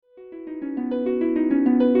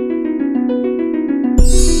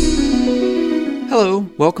Hello,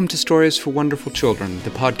 welcome to Stories for Wonderful Children, the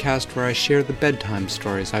podcast where I share the bedtime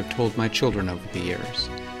stories I've told my children over the years.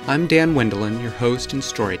 I'm Dan Wendelin, your host and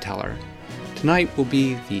storyteller. Tonight will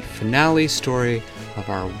be the finale story of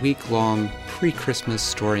our week-long pre-Christmas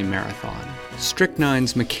story marathon.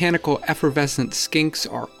 Strychnine's mechanical effervescent skinks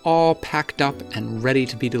are all packed up and ready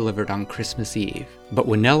to be delivered on Christmas Eve. But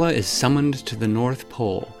Winella is summoned to the North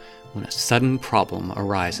Pole when a sudden problem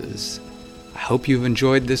arises. I hope you've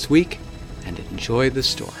enjoyed this week and enjoy the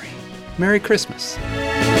story. Merry Christmas.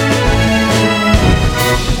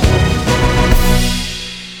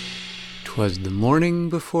 'Twas the morning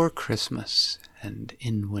before Christmas, and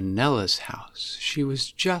in Winella's house she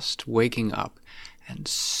was just waking up and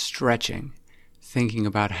stretching, thinking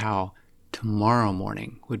about how tomorrow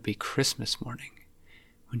morning would be Christmas morning,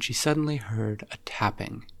 when she suddenly heard a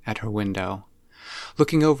tapping at her window.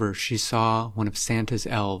 Looking over, she saw one of Santa's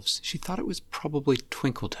elves. She thought it was probably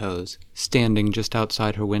Twinkletoes, standing just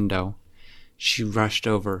outside her window. She rushed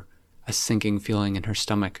over, a sinking feeling in her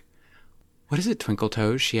stomach. "What is it,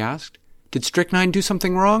 Twinkletoes?" she asked. "Did Strychnine do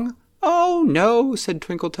something wrong?" "Oh, no," said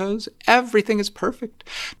Twinkletoes. "Everything is perfect.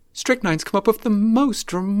 Strychnine's come up with the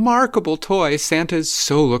most remarkable toy. Santa is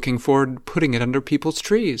so looking forward to putting it under people's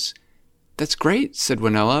trees." "That's great," said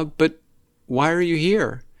Winella, "but why are you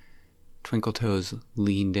here?" Twinkletoes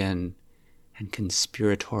leaned in and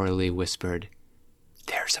conspiratorially whispered,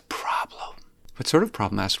 "There's a problem." "What sort of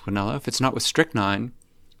problem?" asked Winella. "If it's not with Strychnine."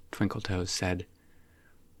 Twinkletoes said,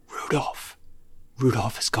 Rudolph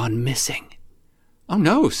has gone missing." "Oh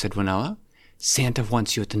no," said Winella. "Santa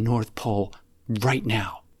wants you at the North Pole right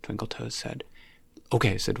now," Twinkletoes said.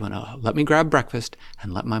 "Okay," said Winella. "Let me grab breakfast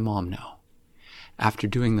and let my mom know." After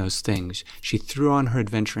doing those things, she threw on her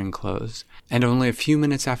adventuring clothes, and only a few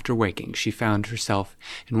minutes after waking, she found herself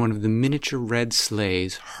in one of the miniature red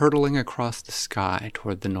sleighs hurtling across the sky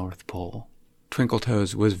toward the North Pole.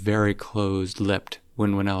 Twinkletoes was very closed-lipped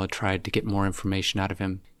when Winella tried to get more information out of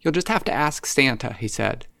him. "You'll just have to ask Santa," he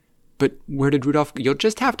said. "But where did Rudolph go?" "You'll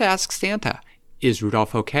just have to ask Santa." "Is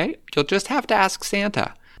Rudolph okay?" "You'll just have to ask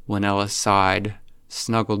Santa." Winella sighed,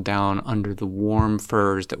 snuggled down under the warm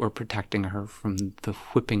furs that were protecting her from the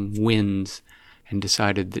whipping winds, and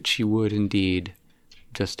decided that she would indeed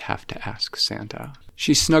just have to ask Santa.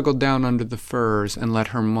 She snuggled down under the furs and let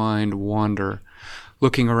her mind wander,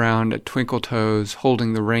 looking around at Twinkletoes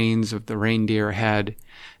holding the reins of the reindeer head,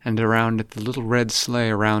 and around at the little red sleigh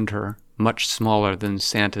around her, much smaller than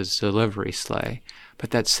Santa's delivery sleigh,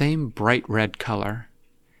 but that same bright red color.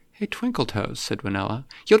 "Hey, Twinkletoes," said Winella.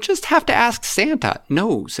 "You'll just have to ask Santa."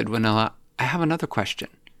 "No," said Winella. "I have another question."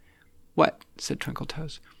 "What?" said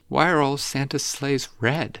Twinkletoes. "Why are all Santa's sleighs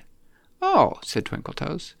red?" "Oh," said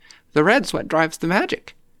Twinkletoes. "The red's what drives the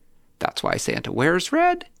magic. That's why Santa wears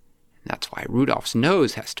red, and that's why Rudolph's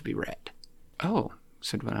nose has to be red." "Oh,"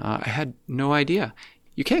 said Winella. "I had no idea."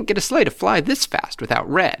 "You can't get a sleigh to fly this fast without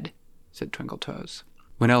red," said Twinkletoes.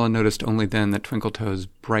 Winella noticed only then that Twinkletoes'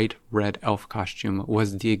 bright red elf costume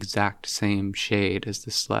was the exact same shade as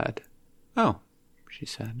the sled. "Oh," she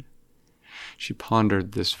said. She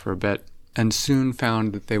pondered this for a bit, and soon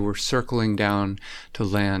found that they were circling down to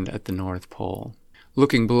land at the North Pole.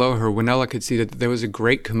 Looking below her, Winella could see that there was a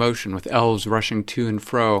great commotion with elves rushing to and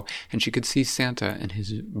fro, and she could see Santa in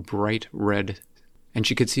his bright red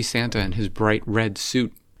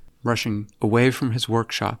suit rushing away from his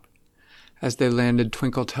workshop. As they landed,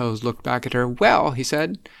 Twinkletoes looked back at her. "Well," he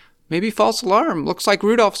said, "maybe false alarm. Looks like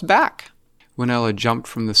Rudolph's back." Winella jumped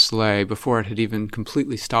from the sleigh before it had even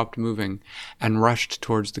completely stopped moving and rushed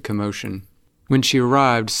towards the commotion. When she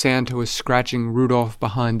arrived, Santa was scratching Rudolph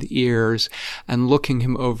behind the ears and looking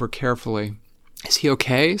him over carefully. "Is he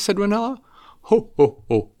okay?" said Winella. "Ho, ho,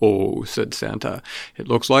 ho, ho," said Santa. "It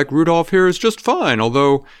looks like Rudolph here is just fine,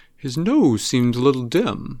 although his nose seems a little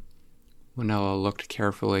dim." Winella looked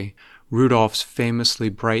carefully. Rudolph's famously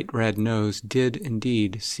bright red nose did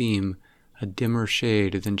indeed seem a dimmer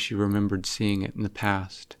shade than she remembered seeing it in the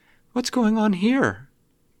past. "What's going on here?"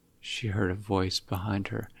 She heard a voice behind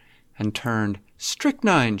her, and turned.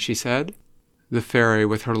 "Strychnine," she said. The fairy,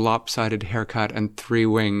 with her lopsided haircut and 3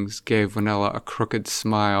 wings, gave Winella a crooked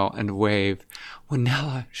smile and wave.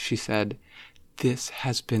 "Winella," she said, "this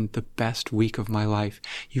has been the best week of my life.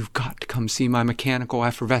 You've got to come see my mechanical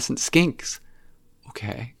effervescent skinks."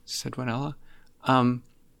 "Okay," said Winella. Can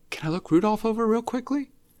I look Rudolph over real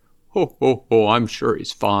quickly?" "Ho, ho, ho, I'm sure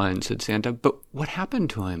he's fine," said Santa. "But what happened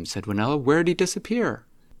to him?" said Winella. "Where'd he disappear?"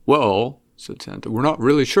 "Well," said Santa, "we're not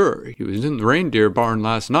really sure. He was in the reindeer barn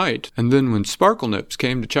last night, and then when Sparklenips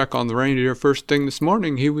came to check on the reindeer first thing this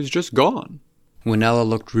morning, he was just gone." Winella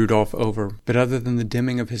looked Rudolph over, but other than the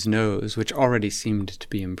dimming of his nose, which already seemed to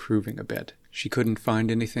be improving a bit, She couldn't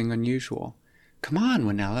find anything unusual. "Come on,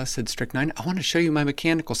 Winella," said Strychnine. "I want to show you my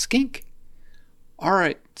mechanical skink." "All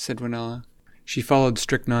right," said Winella. She followed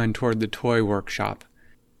Strychnine toward the toy workshop,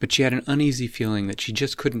 but she had an uneasy feeling that she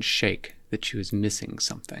just couldn't shake, that she was missing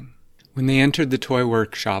something. When they entered the toy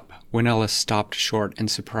workshop, Winella stopped short in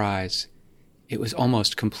surprise. It was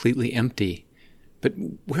almost completely empty. "But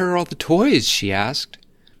where are all the toys?" she asked.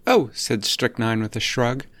 "Oh," said Strychnine with a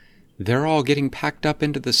shrug. "They're all getting packed up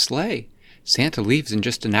into the sleigh. Santa leaves in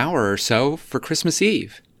just an hour or so for Christmas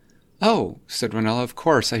Eve." "Oh," said Winella, "of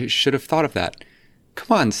course, I should have thought of that."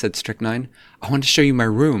 "Come on," said Strychnine. "I want to show you my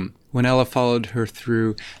room." Winella followed her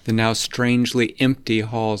through the now strangely empty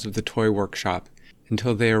halls of the toy workshop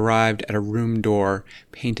until they arrived at a room door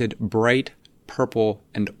painted bright purple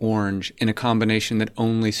and orange in a combination that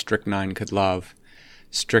only Strychnine could love.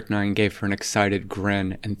 Strychnine gave her an excited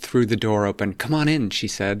grin and threw the door open. "Come on in," she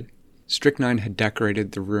said. Strychnine had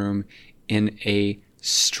decorated the room in a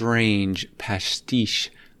strange pastiche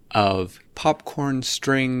of popcorn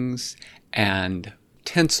strings and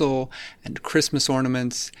tinsel and Christmas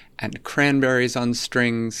ornaments and cranberries on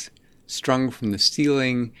strings strung from the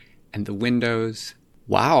ceiling and the windows.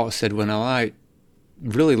 "Wow," said Winella, "I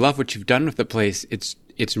really love what you've done with the place. It's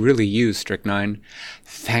really you, Strychnine."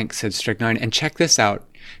 "Thanks," said Strychnine, "and check this out."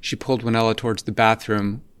 She pulled Winella towards the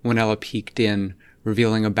bathroom. Winella peeked in,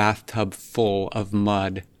 revealing a bathtub full of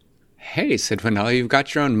mud. "Hey," said Winella, "you've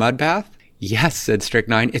got your own mud bath?" "Yes," said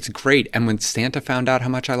Strychnine, "it's great, and when Santa found out how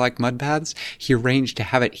much I like mud baths, he arranged to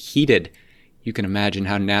have it heated. You can imagine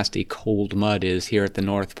how nasty cold mud is here at the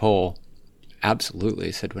North Pole."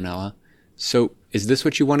 "Absolutely," said Winella. "So, is this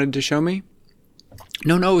what you wanted to show me?"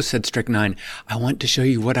 No, said Strychnine. "I want to show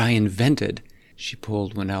you what I invented." She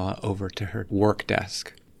pulled Winella over to her work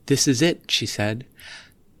desk. "This is it," she said.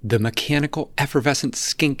 "The mechanical effervescent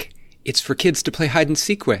skink. It's for kids to play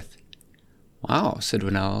hide-and-seek with." "Wow," said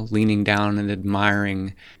Winella, leaning down and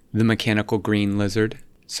admiring the mechanical green lizard.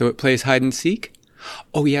 "So it plays hide-and-seek?"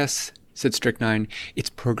 "Oh, yes," said Strychnine. "It's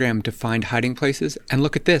programmed to find hiding places. And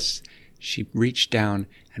look at this." She reached down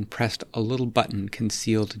and pressed a little button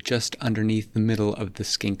concealed just underneath the middle of the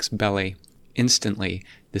skink's belly. Instantly,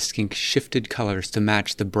 the skink shifted colors to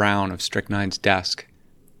match the brown of Strychnine's desk.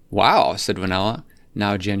 "Wow," said Winella,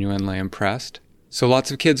 now genuinely impressed. "So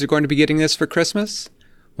lots of kids are going to be getting this for Christmas?"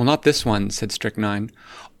 "Well, not this one," said Strychnine.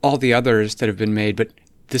 "All the others that have been made, but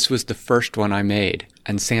this was the first one I made,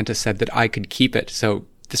 and Santa said that I could keep it, so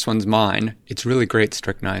this one's mine." "It's really great,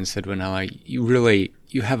 Strychnine," said Winella.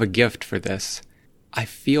 You have a gift for this." "I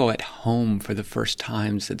feel at home for the first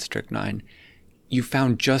time," said Strychnine. "You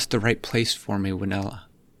found just the right place for me, Winella."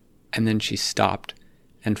 And then she stopped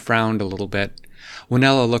and frowned a little bit.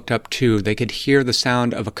 Winella looked up too. They could hear the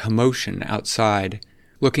sound of a commotion outside.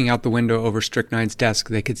 Looking out the window over Strychnine's desk,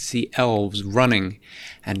 they could see elves running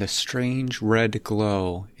and a strange red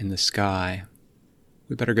glow in the sky.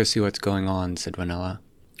 "We better go see what's going on," said Winella.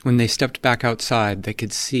 When they stepped back outside, they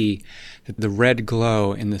could see that the red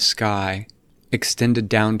glow in the sky extended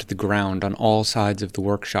down to the ground on all sides of the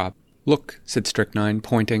workshop. "Look," said Strychnine,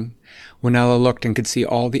 pointing. Winella looked and could see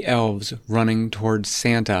all the elves running towards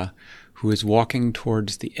Santa, who was walking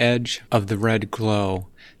towards the edge of the red glow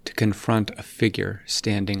to confront a figure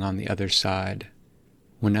standing on the other side.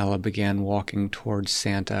 Winella began walking towards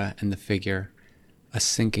Santa and the figure, a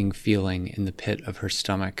sinking feeling in the pit of her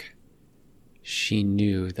stomach. She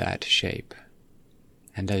knew that shape,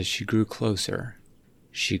 and as she grew closer,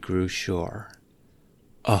 she grew sure.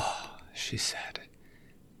 "Oh," she said,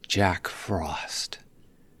 "Jack Frost.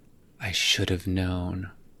 I should have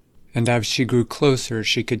known." And as she grew closer,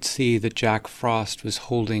 she could see that Jack Frost was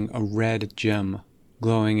holding a red gem,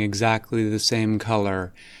 glowing exactly the same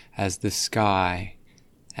color as the sky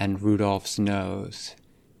and Rudolph's nose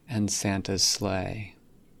and Santa's sleigh.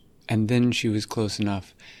 And then she was close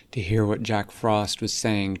enough to hear what Jack Frost was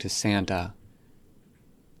saying to Santa.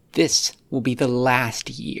 "This will be the last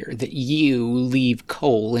year that you leave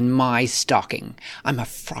coal in my stocking. I'm a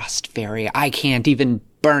frost fairy. I can't even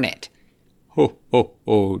burn it." "Ho, ho,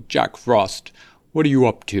 ho, Jack Frost, what are you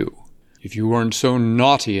up to? If you weren't so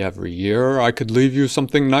naughty every year, I could leave you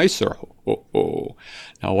something nicer. Ho, ho, ho.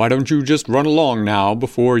 Now why don't you just run along now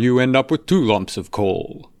before you end up with 2 lumps of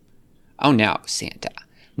coal?" "Oh no, Santa,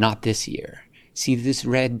 not this year. See this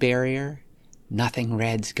red barrier? Nothing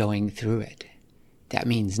red's going through it. That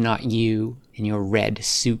means not you in your red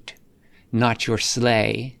suit, not your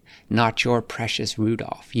sleigh, not your precious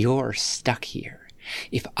Rudolph. You're stuck here.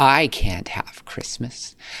 If I can't have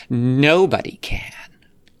Christmas, nobody can."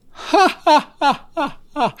 "Ha, ha, ha, ha,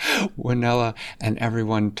 ha!" Winella and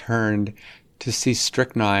everyone turned to see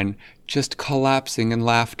Strychnine just collapsing in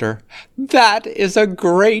laughter. "That is a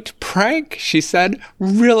great prank," she said.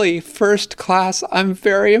 "Really first class. I'm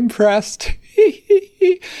very impressed."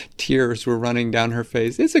 Tears were running down her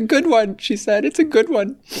face. "It's a good one," she said. "It's a good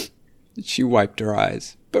one." She wiped her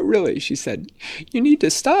eyes. "But really," she said, "you need to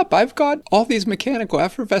stop. I've got all these mechanical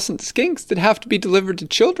effervescent skinks that have to be delivered to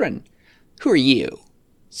children." "Who are you?"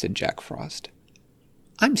 said Jack Frost.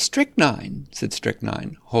 "I'm Strychnine," said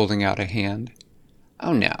Strychnine, holding out a hand.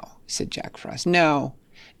 "Oh, no," said Jack Frost. No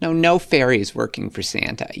fairies working for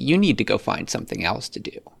Santa. You need to go find something else to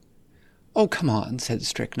do." "Oh, come on," said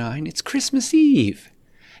Strychnine. "It's Christmas Eve."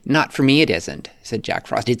 "Not for me it isn't," said Jack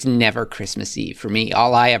Frost. "It's never Christmas Eve for me.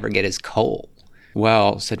 All I ever get is coal."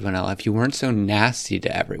 "Well," said Vanilla, "if you weren't so nasty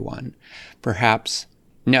to everyone, perhaps—"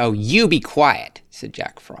 "No, you be quiet," said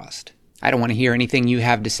Jack Frost. "I don't want to hear anything you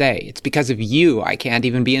have to say. It's because of you I can't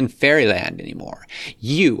even be in Fairyland anymore.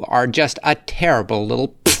 You are just a terrible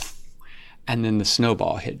little pfft." And then the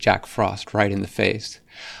snowball hit Jack Frost right in the face.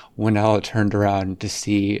 Winella turned around to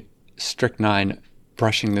see Strychnine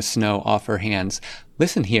brushing the snow off her hands.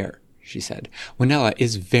 "Listen here," she said. "Winella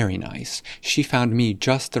is very nice. She found me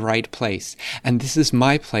just the right place, and this is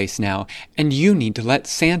my place now, and you need to let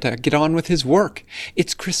Santa get on with his work.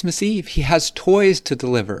 It's Christmas Eve. He has toys to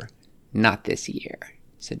deliver." "Not this year,"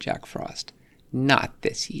 said Jack Frost. "Not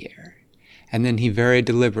this year." And then he very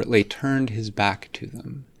deliberately turned his back to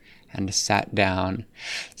them and sat down.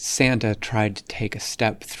 Santa tried to take a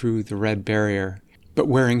step through the red barrier, but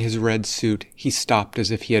wearing his red suit, he stopped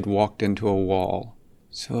as if he had walked into a wall.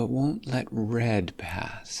 "So it won't let red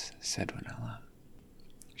pass," said Winella.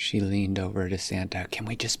 She leaned over to Santa. "Can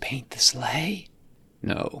we just paint the sleigh?"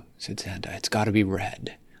 "No," said Santa. "It's got to be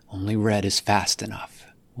red. Only red is fast enough."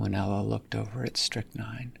 Winella looked over at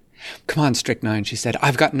Strychnine. "Come on, Strychnine," she said.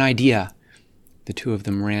 "I've got an idea." The two of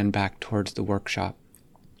them ran back towards the workshop.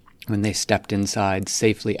 When they stepped inside,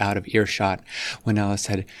 safely out of earshot, Winella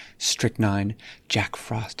said, "Strychnine, Jack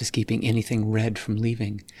Frost is keeping anything red from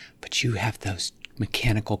leaving, but you have those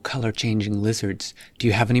mechanical color-changing lizards. Do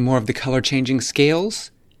you have any more of the color-changing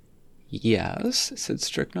scales?" "Yes," said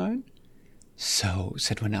Strychnine. "So,"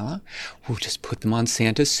 said Winella, "we'll just put them on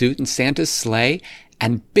Santa's suit and Santa's sleigh,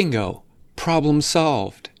 and bingo, problem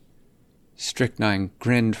solved." Strychnine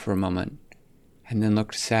grinned for a moment, and then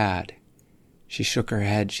looked sad. She shook her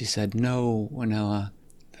head. She said, "No, Winella,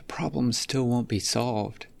 the problem still won't be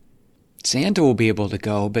solved. Santa will be able to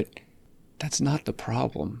go, but that's not the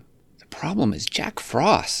problem. The problem is Jack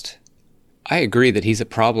Frost." "I agree that he's a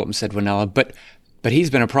problem," said Winella, but he's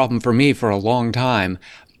been a problem for me for a long time,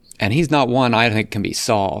 and he's not one I think can be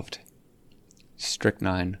solved."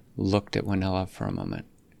 Strychnine looked at Winella for a moment,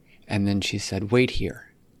 and then she said, "Wait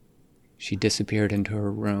here." She disappeared into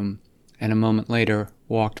her room, and a moment later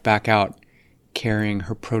walked back out, carrying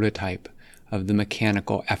her prototype of the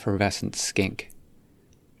mechanical effervescent skink.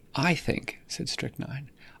 "I think," said Strychnine,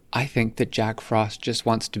 "I think that Jack Frost just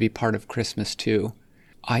wants to be part of Christmas, too.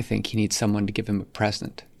 I think he needs someone to give him a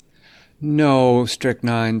present." "No,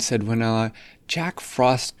 Strychnine," said Winella. "Jack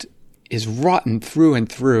Frost is rotten through and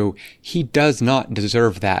through. He does not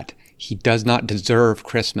deserve that. He does not deserve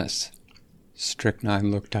Christmas."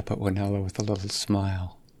 Strychnine looked up at Winella with a little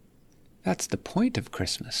smile. "That's the point of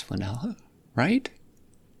Christmas, Winella, right?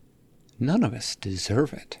 None of us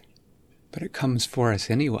deserve it, but it comes for us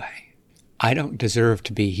anyway. I don't deserve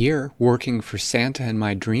to be here working for Santa in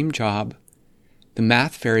my dream job. The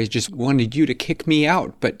math fairies just wanted you to kick me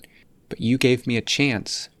out, but you gave me a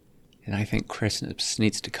chance, and I think Christmas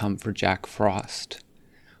needs to come for Jack Frost."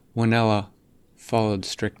 Winella followed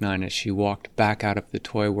Strychnine as she walked back out of the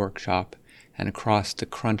toy workshop and across the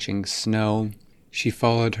crunching snow. She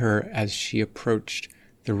followed her as she approached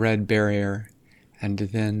the red barrier, and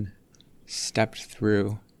then stepped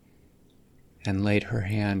through and laid her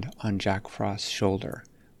hand on Jack Frost's shoulder.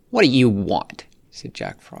 "What do you want?" said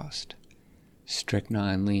Jack Frost.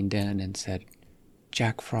 Strychnine leaned in and said,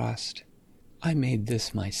 "Jack Frost, I made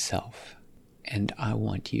this myself, and I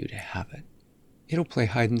want you to have it. It'll play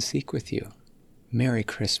hide-and-seek with you. Merry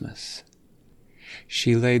Christmas."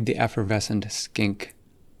 She laid the effervescent skink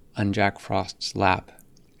on Jack Frost's lap,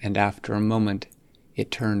 and after a moment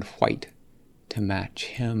it turned white to match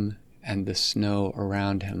him and the snow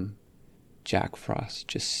around him. Jack Frost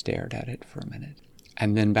just stared at it for a minute,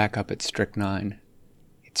 and then back up at Strychnine.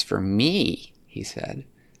 "It's for me," he said.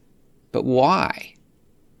 "But why?"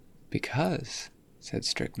 "Because," said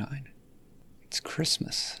Strychnine, "it's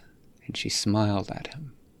Christmas." And she smiled at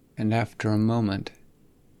him. And after a moment,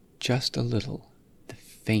 just a little, the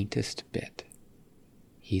faintest bit,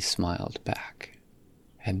 he smiled back.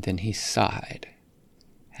 And then he sighed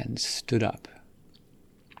and stood up.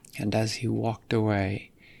 And as he walked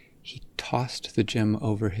away, he tossed the gem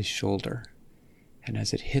over his shoulder, and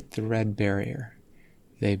as it hit the red barrier,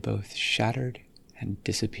 they both shattered and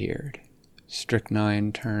disappeared.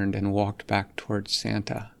 Strychnine turned and walked back towards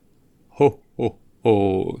Santa. "Ho, ho,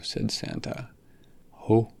 ho," said Santa.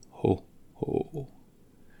 "Ho, ho, ho.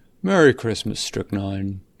 Merry Christmas,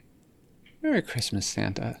 Strychnine." "Merry Christmas,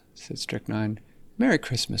 Santa," said Strychnine. "Merry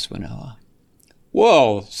Christmas, Vanilla."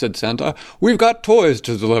 "Well," said Santa, "we've got toys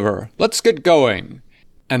to deliver. Let's get going."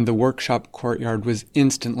 And the workshop courtyard was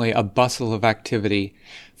instantly a bustle of activity.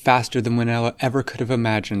 Faster than Vanilla ever could have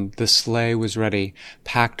imagined, the sleigh was ready,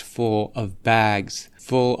 packed full of bags,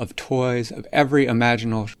 full of toys of every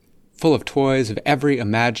imaginable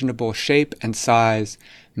shape and size,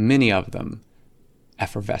 many of them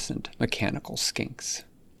effervescent mechanical skinks.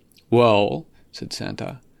 "Well," said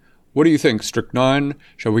Santa, "what do you think, Strychnine?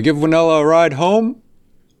 Shall we give Vanilla a ride home?"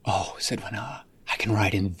 "Oh," said Vanilla, "I can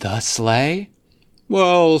ride in the sleigh?"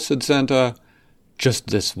 "Well," said Santa, "just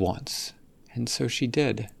this once." And so she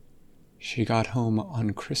did. She got home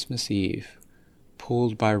on Christmas Eve,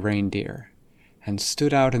 pulled by reindeer, and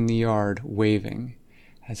stood out in the yard waving,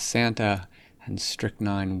 as Santa and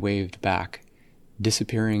Strychnine waved back,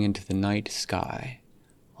 disappearing into the night sky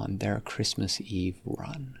on their Christmas Eve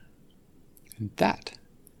run. And that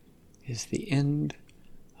is the end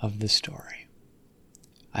of the story.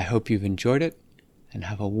 I hope you've enjoyed it, and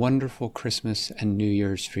have a wonderful Christmas and New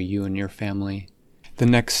Year's for you and your family. The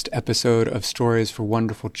next episode of Stories for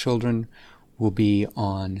Wonderful Children will be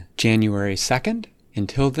on January 2nd.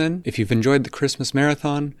 Until then, if you've enjoyed the Christmas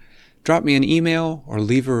Marathon, drop me an email or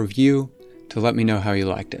leave a review to let me know how you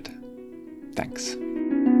liked it. Thanks.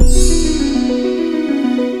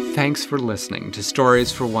 Thanks for listening to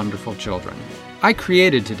Stories for Wonderful Children. I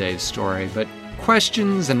created today's story, but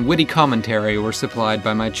questions and witty commentary were supplied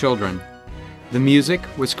by my children. The music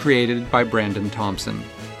was created by Brandon Thompson.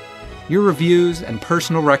 Your reviews and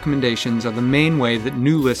personal recommendations are the main way that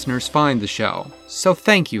new listeners find the show, so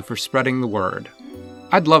thank you for spreading the word.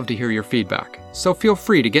 I'd love to hear your feedback, so feel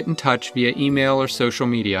free to get in touch via email or social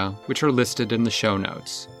media, which are listed in the show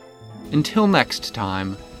notes. Until next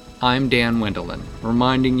time, I'm Dan Wendelin,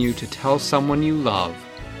 reminding you to tell someone you love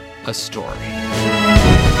a story.